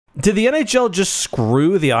Did the NHL just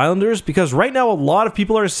screw the Islanders? Because right now a lot of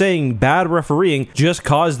people are saying bad refereeing just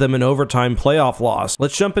caused them an overtime playoff loss.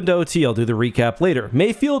 Let's jump into OT. I'll do the recap later.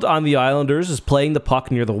 Mayfield on the Islanders is playing the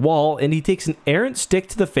puck near the wall, and he takes an errant stick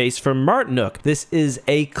to the face from Martinook. This is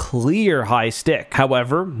a clear high stick.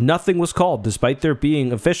 However, nothing was called, despite there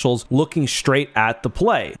being officials looking straight at the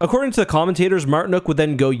play. According to the commentators, Martinook would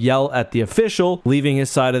then go yell at the official, leaving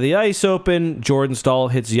his side of the ice open. Jordan Staal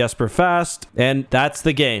hits Jesper Fast, and that's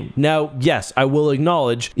the game. Now, yes, I will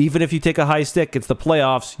acknowledge, even if you take a high stick, it's the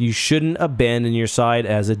playoffs, you shouldn't abandon your side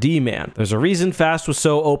as a D-man. There's a reason Fast was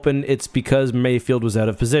so open, it's because Mayfield was out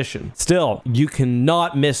of position. Still, you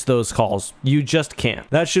cannot miss those calls. You just can't.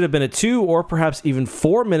 That should have been a 2 or perhaps even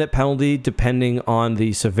 4-minute penalty, depending on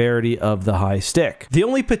the severity of the high stick. The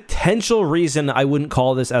only potential reason I wouldn't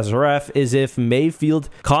call this as a ref is if Mayfield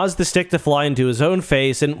caused the stick to fly into his own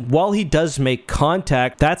face, and while he does make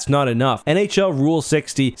contact, that's not enough. NHL Rule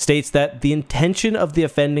 60 states that the intention of the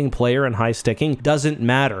offending player in high sticking doesn't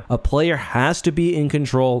matter. A player has to be in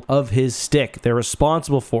control of his stick. They're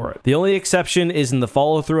responsible for it. The only exception is in the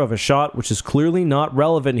follow-through of a shot, which is clearly not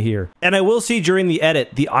relevant here. And I will see during the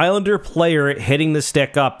edit, the Islander player hitting the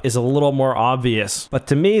stick up is a little more obvious. But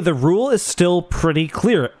to me, the rule is still pretty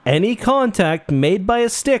clear. Any contact made by a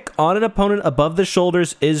stick on an opponent above the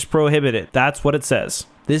shoulders is prohibited. That's what it says.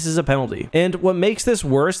 This is a penalty. And what makes this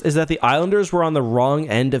worse is that the Islanders were on the wrong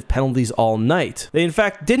end of penalties all night. They in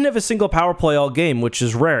fact didn't have a single power play all game, which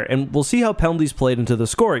is rare, and we'll see how penalties played into the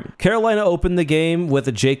scoring. Carolina opened the game with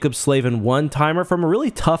a Jacob Slavin one-timer from a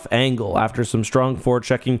really tough angle after some strong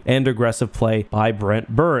forechecking and aggressive play by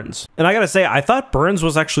Brent Burns. And I gotta say, I thought Burns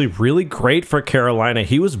was actually really great for Carolina.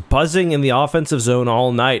 He was buzzing in the offensive zone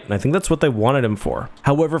all night, and I think that's what they wanted him for.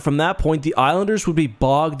 However, from that point, the Islanders would be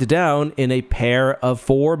bogged down in a pair of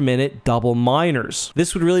 4-minute double minors.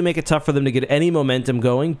 This would really make it tough for them to get any momentum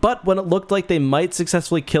going, but when it looked like they might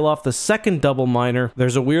successfully kill off the second double minor,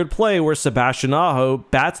 there's a weird play where Sebastian Aho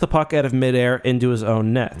bats the puck out of midair into his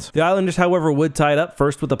own net. The Islanders, however, would tie it up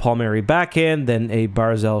first with a Palmieri backhand, then a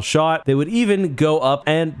Barzal shot. They would even go up,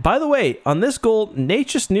 and by the way, on this goal, Nate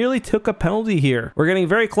just nearly took a penalty here. We're getting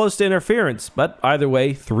very close to interference, but either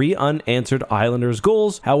way, 3 unanswered Islanders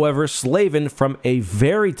goals. However, Slavin, from a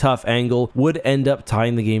very tough angle, would end up tying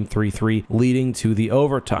the game 3-3, leading to the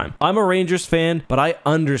overtime. I'm a Rangers fan, but I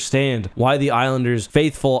understand why the Islanders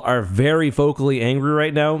faithful are very vocally angry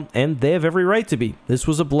right now, and they have every right to be. This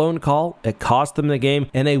was a blown call. It cost them the game,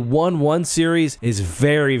 and a 1-1 series is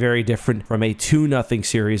very, very different from a 2-0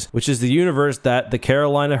 series, which is the universe that the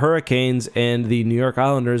Carolina Hurricanes and the New York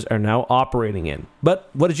Islanders are now operating in. But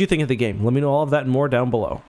what did you think of the game? Let me know all of that and more down below.